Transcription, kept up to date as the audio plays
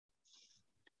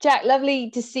Jack,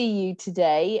 lovely to see you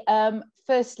today.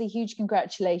 Firstly, huge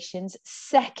congratulations.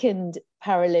 Second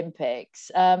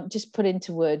Paralympics. Just put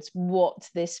into words what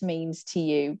this means to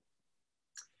you.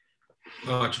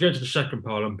 To get to the second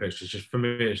Paralympics is just, for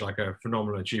me, it's like a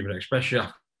phenomenal achievement, especially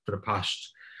after the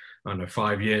past, I don't know,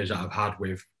 5 years that I've had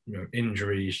with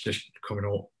injuries just coming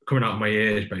out of my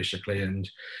ears basically, and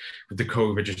with the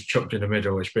COVID just chucked in the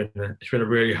middle. It's been a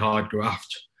really hard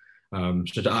graft.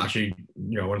 So to actually,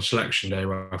 on selection day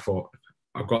where I thought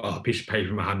I've got a piece of paper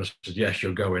in my hand that said yes,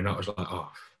 you're going, that was like, oh,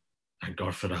 thank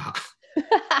God for that.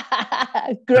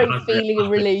 Great feeling of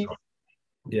relief.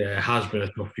 Yeah, it has been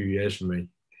a tough few years for me.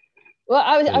 Well,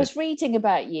 I was reading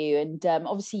about you, and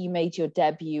obviously you made your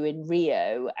debut in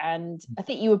Rio, and I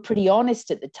think you were pretty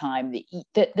honest at the time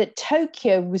that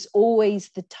Tokyo was always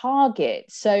the target.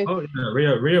 So,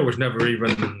 Rio was never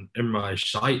even in my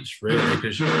sights really,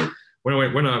 because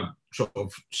when I sort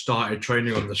of started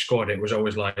training on the squad, it was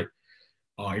always like,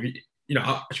 to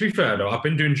be fair though, I've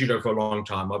been doing judo for a long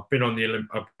time. I've been on the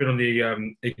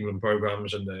England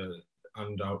programs and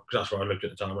because that's where I lived at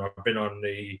the time. I've been on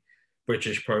the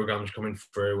British programs coming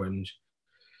through, and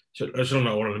so it's not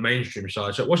all on the mainstream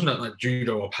side. So it wasn't that like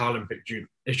judo or Paralympic judo.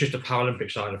 It's just the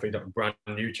Paralympic side of things that was brand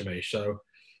new to me. So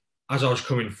as I was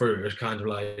coming through, it was kind of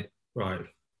like, right,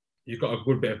 you've got a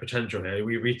good bit of potential here.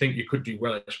 We think you could do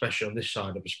well, especially on this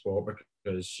side of the sport,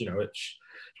 because it's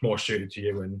more suited to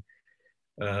you. And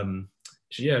and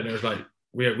it was like,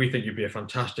 we think you'd be a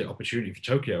fantastic opportunity for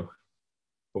Tokyo.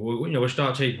 But we'll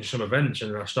start taking some events,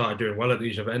 and I started doing well at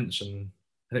these events, and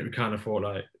I think we kind of thought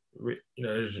like,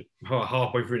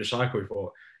 halfway through the cycle, we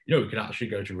thought, we could actually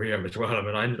go to Rio as well. I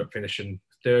mean, I ended up finishing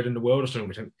third in the world or something,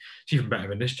 which it's even better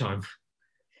than this time.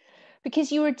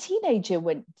 Because you were a teenager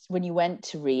when you went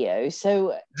to Rio,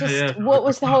 so what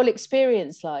was the whole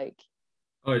experience like?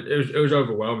 Oh, it was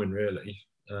overwhelming, really.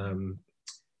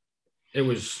 It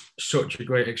was such a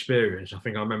great experience. I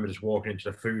think I remember just walking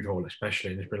into the food hall,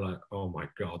 especially, and just being like, "Oh my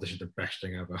God, this is the best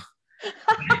thing ever."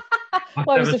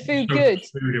 Why was the food good?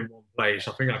 Food in one place.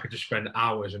 I think I could just spend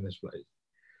hours in this place.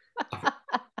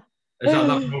 Is that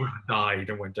moment I died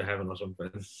and went to heaven or something?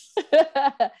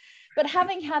 But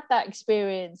having had that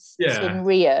experience in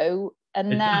Rio, and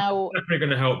now it's definitely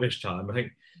going to help this time. I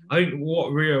think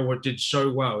what Rio did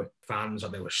so well, fans,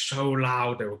 they were so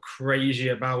loud, they were crazy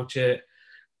about it.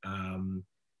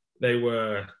 They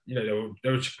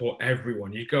would support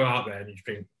everyone. You go out there and you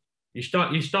think, you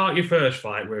start your first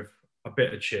fight with a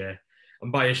bit of cheer,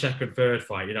 and by your second, third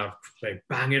fight, you'd have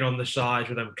banging on the sides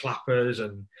with them clappers.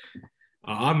 And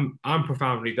I'm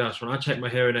profoundly deaf. When I take my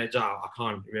hearing aids out, I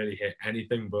can't really hear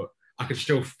anything, but I can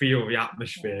still feel the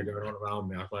atmosphere going on around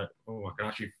me. I was like, oh, I can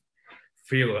actually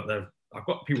feel that I've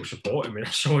got people supporting me.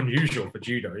 That's so unusual for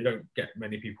judo. You don't get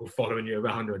many people following you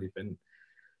around or anything.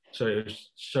 So it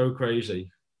was so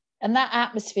crazy. And that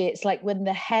atmosphere, it's like when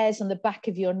the hair's on the back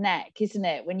of your neck, isn't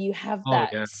it? When you have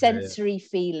that sensory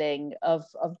feeling of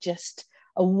just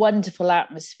a wonderful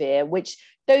atmosphere, which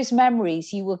those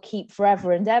memories you will keep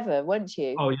forever and ever, won't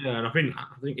you? Oh yeah, and I think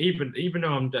even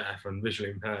though I'm deaf and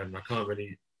visually impaired, and I can't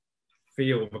really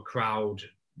feel the crowd,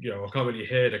 I can't really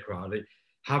hear the crowd.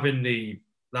 Having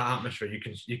that atmosphere,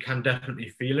 you can definitely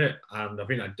feel it, and I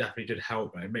think that definitely did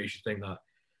help. It makes you think that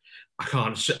I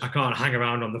can't hang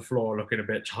around on the floor looking a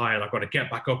bit tired. I've got to get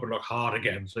back up and look hard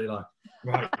again. So you're like,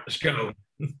 right, let's go.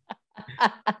 The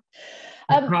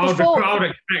crowd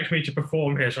expects me to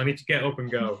perform here, so I need to get up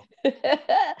and go.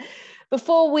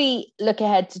 Before we look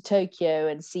ahead to Tokyo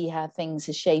and see how things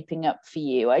are shaping up for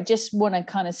you, I just want to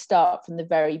kind of start from the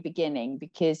very beginning,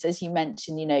 because as you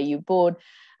mentioned, you were born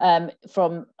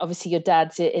from, obviously your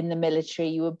dad's in the military.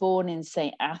 You were born in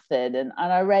St. Athan, and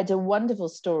I read a wonderful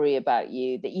story about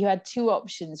you, that you had two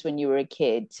options when you were a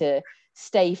kid to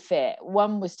stay fit.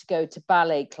 One was to go to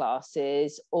ballet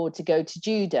classes or to go to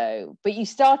judo, but you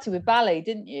started with ballet,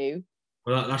 didn't you?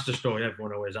 Well, that's the story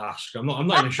everyone always asks. I'm not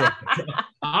even sure.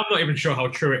 I'm not even sure how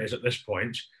true it is at this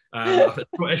point.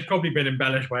 It's probably been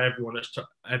embellished by everyone that's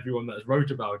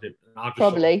wrote about it.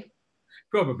 Probably,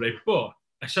 but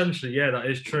essentially, yeah, that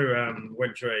is true. I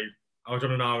was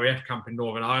on an RAF camp in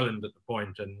Northern Ireland at the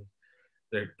point, and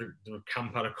the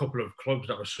camp had a couple of clubs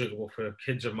that were suitable for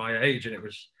kids of my age, and it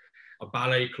was a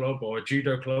ballet club or a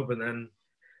judo club, and then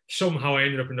somehow I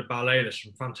ended up in the ballet. There's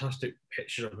some fantastic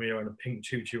pictures of me in a pink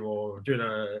tutu or doing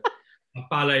a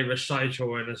ballet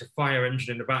recital, and there's a fire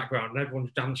engine in the background, and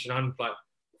everyone's dancing and like,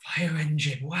 fire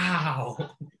engine, wow.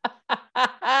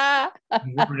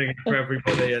 Running for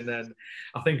everybody. And then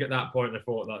I think at that point I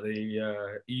thought that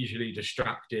the easily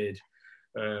distracted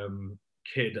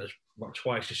kid that's about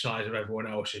twice the size of everyone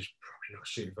else is probably not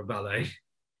suited for ballet.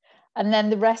 And then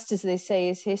the rest, as they say,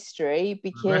 is history,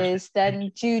 because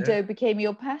then judo yeah. became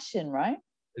your passion, right?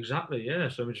 Exactly, yeah.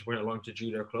 So we just went along to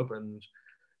judo club, and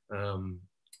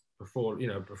before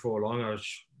long, I was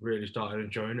really started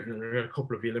enjoying it. And we had a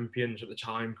couple of Olympians at the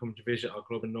time come to visit our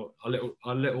club, and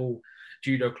our little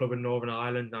judo club in Northern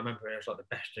Ireland. I remember it was like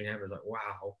the best thing ever. Like,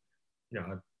 wow,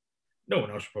 no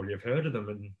one else would probably have heard of them,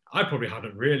 and I probably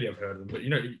hadn't really have heard of them. But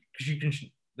because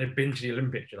they've been to the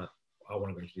Olympics, you're like, I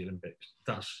want to go to the Olympics.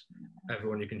 That's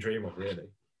everyone you can dream of, really.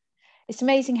 It's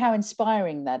amazing how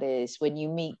inspiring that is when you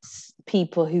meet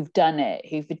people who've done it,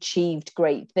 who've achieved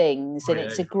great things. And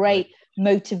it's a great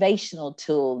motivational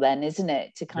tool then, isn't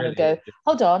it? To kind of go,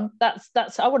 hold on,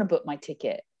 that's I want to book my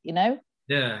ticket,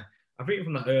 Yeah. I think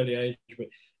from that early age, but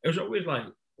it was always like,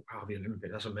 wow, the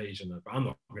Olympics, that's amazing, but I'm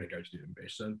not going to go to the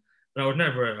Olympics. And I was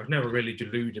never really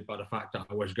deluded by the fact that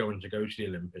I was going to go to the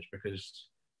Olympics, because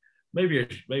maybe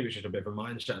it's just a bit of a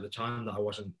mindset at the time that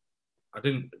I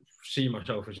didn't see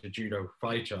myself as a judo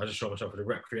fighter. I just saw myself as a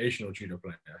recreational judo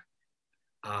player.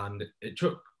 And it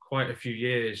took quite a few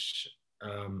years,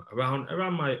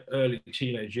 around my early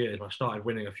teenage years, I started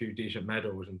winning a few decent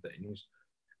medals and things,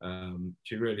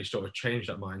 to really sort of change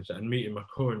that mindset. And meeting my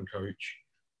current coach,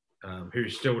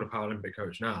 who's still the Paralympic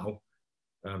coach now,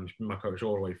 he's been my coach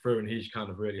all the way through, and he's kind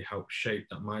of really helped shape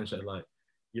that mindset. Like,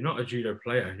 you're not a judo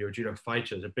player, you're a judo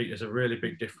fighter. There's a really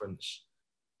big difference.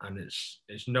 And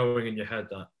it's knowing in your head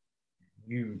that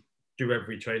you do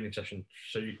every training session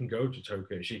so you can go to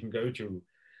Tokyo, so you can go to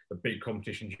the big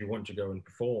competitions you want to go and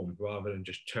perform, rather than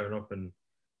just turn up and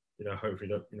hopefully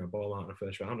ball out in the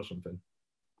first round or something.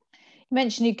 You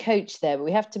mentioned your coach there, but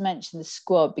we have to mention the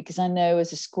squad, because I know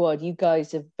as a squad you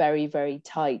guys are very, very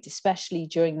tight, especially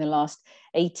during the last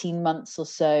 18 months or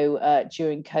so,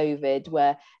 during COVID,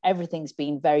 where everything's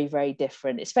been very, very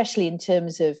different, especially in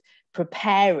terms of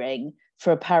preparing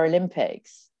for a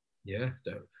Paralympics. Yeah,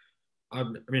 I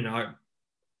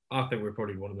think we're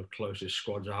probably one of the closest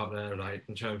squads out there, like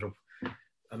in terms of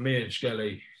me and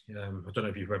Skelly. I don't know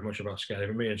if you've read much about Skelly,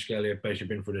 but me and Skelly have basically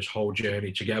been through this whole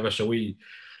journey together. So we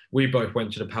both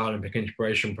went to the Paralympic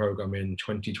Inspiration Program in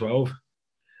 2012,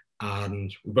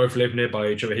 and we both lived nearby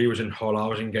each other. He was in Hull, I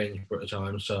was in Gainsborough at the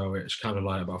time, so it's kind of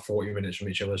like about 40 minutes from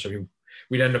each other. So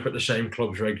we'd end up at the same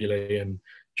clubs regularly, and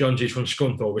Johnsy's from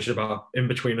Scunthorpe, which is about in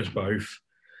between us both.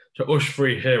 So us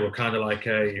three here were kind of like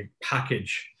a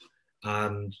package,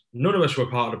 and none of us were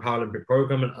part of the Paralympic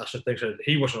program, and that's the thing. So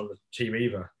he wasn't on the team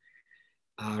either,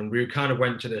 and we kind of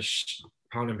went to this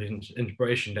Paralympic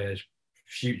Inspiration Day as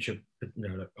future.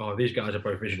 These guys are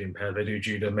both visually impaired. They do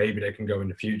judo. Maybe they can go in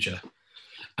the future.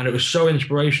 And it was so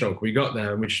inspirational. We got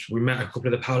there and we met a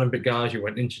couple of the Paralympic guys. We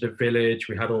went into the village.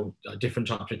 We had all different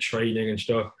types of training and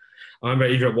stuff. I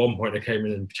remember even at one point they came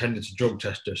in and pretended to drug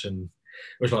test us, and it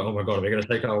was like, oh my God, are we going to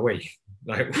take our week?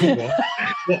 Like,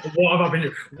 what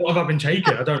have I been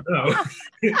taking? I don't know.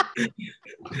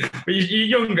 But you're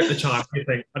young at the time. You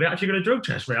think, are they actually going to drug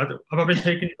test me? Have I been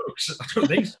taking drugs? I don't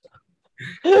think so.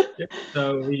 Yeah,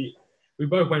 so we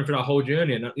both went through that whole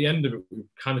journey, and at the end of it, we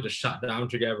kind of just sat down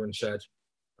together and said,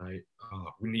 like,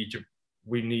 we need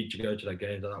to go to that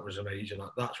game. That was amazing.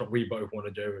 That's what we both want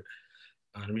to do.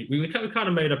 And we kind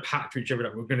of made a pact to each other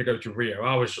that we were going to go to Rio.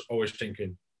 I was always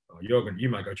thinking, you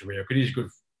might go to Rio because he's a good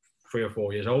 3 or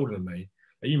 4 years older than me.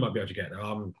 You might be able to get there.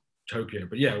 I'm Tokyo.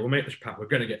 But yeah, we'll make this pact. We're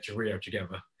going to get to Rio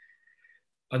together.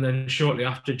 And then shortly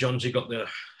after, Johnsy got the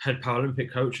head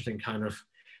Paralympic coach, I think kind of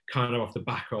off the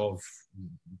back of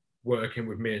working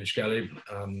with me and Skelly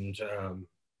and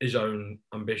his own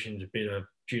ambitions of being a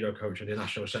judo coach at the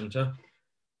National Centre.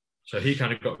 So he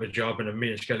kind of got the job, and then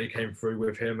me and Skelly came through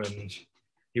with him, and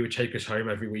he would take us home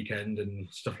every weekend and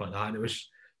stuff like that. And it was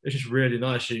just really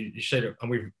nice. You say that,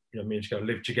 and we've, me and Skelly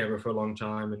lived together for a long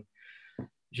time, and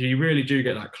you really do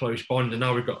get that close bond. And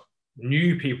now we've got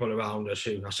new people around us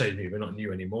who, I say new, they're not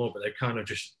new anymore, but they kind of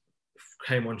just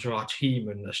came onto our team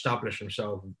and established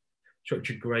themselves.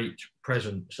 Such a great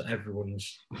presence that everyone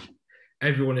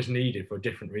is needed for a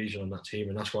different reason on that team,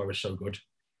 and that's why we're so good.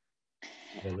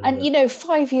 And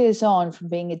 5 years on from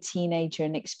being a teenager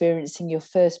and experiencing your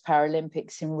first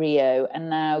Paralympics in Rio, and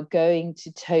now going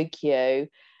to Tokyo,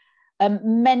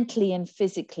 mentally and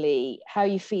physically, how are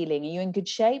you feeling? Are you in good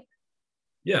shape?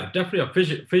 Yeah, definitely.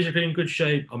 I'm physically in good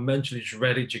shape. I'm mentally just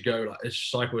ready to go. Like, this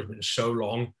cycle has been so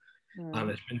long. And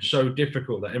it's been so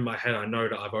difficult that in my head I know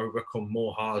that I've overcome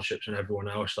more hardships than everyone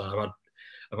else. Like,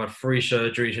 I've had 3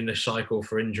 surgeries in this cycle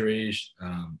for injuries.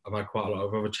 I've had quite a lot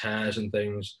of other tears and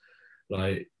things.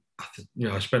 Like,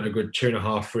 I spent a good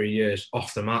 2.5, 3 years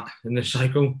off the mat in this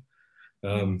cycle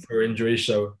for injuries.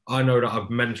 So I know that I've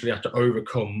mentally had to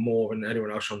overcome more than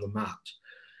anyone else on the mat.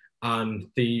 And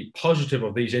the positive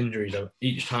of these injuries,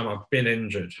 each time I've been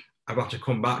injured, I've had to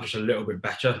come back just a little bit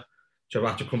better. So I've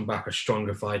had to come back a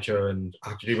stronger fighter, and I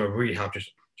have to do my rehab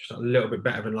just a little bit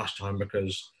better than last time,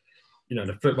 because, you know,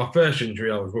 my first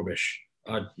injury, I was rubbish.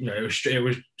 It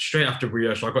was straight after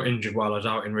Rio, so I got injured while I was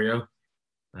out in Rio.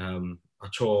 I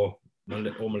tore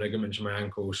all my ligaments in my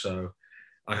ankle, so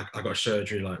I got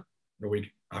surgery like the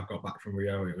week I got back from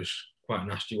Rio. It was quite a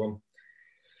nasty one.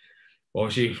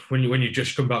 Obviously, when you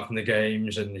just come back from the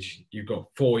games and you've got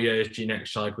 4 years to your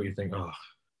next cycle, you think, oh,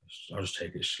 I'll just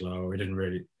take it slow. It didn't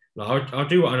really. Like, I'll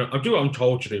do what I'm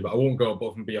told to do, but I won't go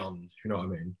above and beyond. If you know what I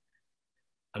mean.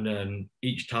 And then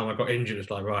each time I got injured, it's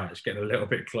like, right, it's getting a little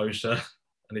bit closer.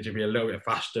 I need to be a little bit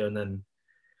faster. And then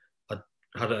I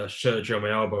had a surgery on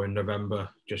my elbow in November,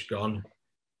 just gone. And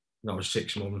that was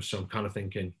 6 months. So I'm kind of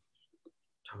thinking,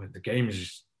 damn it, the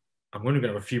games, I'm only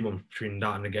going to have a few months between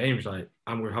that and the games. Like,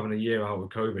 and we're having a year out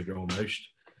with COVID almost.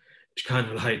 It's kind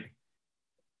of like,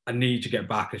 I need to get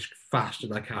back as fast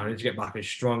as I can. I need to get back as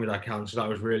strong as I can. So that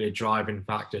was really a driving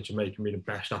factor to making me the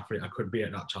best athlete I could be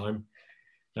at that time.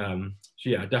 So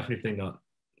yeah, I definitely think that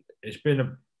it's been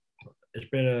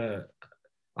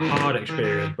a hard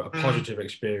experience, but a positive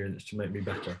experience to make me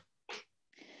better.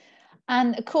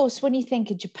 And of course, when you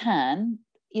think of Japan,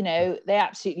 you know, they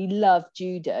absolutely love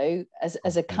judo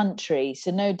as a country. So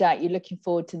no doubt you're looking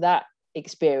forward to that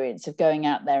experience of going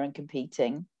out there and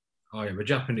competing. Oh yeah, the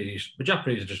Japanese are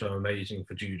just amazing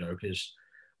for judo, because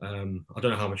I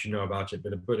don't know how much you know about it,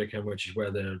 but the Budokan, which is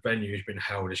where the venue has been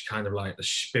held, is kind of like the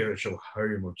spiritual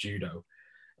home of judo.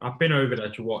 I've been over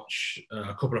there to watch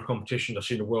a couple of competitions. I've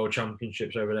seen the World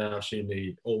Championships over there. I've seen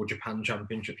the All Japan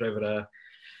Championships over there.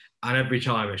 And every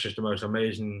time it's just the most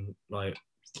amazing, like,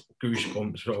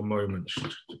 goosebumps sort of moments,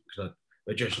 because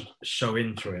they're just so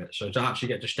into it. So to actually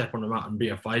get to step on the mat and be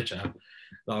a fighter,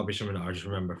 that'll be something that I just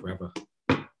remember forever.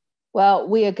 Well,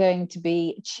 we are going to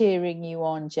be cheering you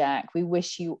on, Jack. We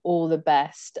wish you all the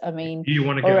best. I mean, you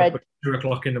want to get up at 2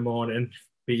 o'clock in the morning?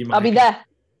 I'll be there.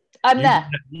 I'm there.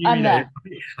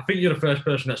 I think you're the first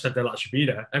person that said they'll actually be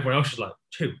there. Everyone else is like,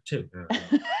 two.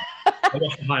 I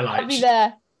watched the highlights. I'll be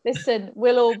there. Listen,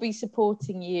 we'll all be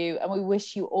supporting you, and we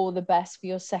wish you all the best for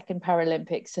your second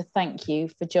Paralympics. So thank you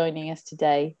for joining us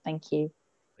today. Thank you.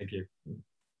 Thank you.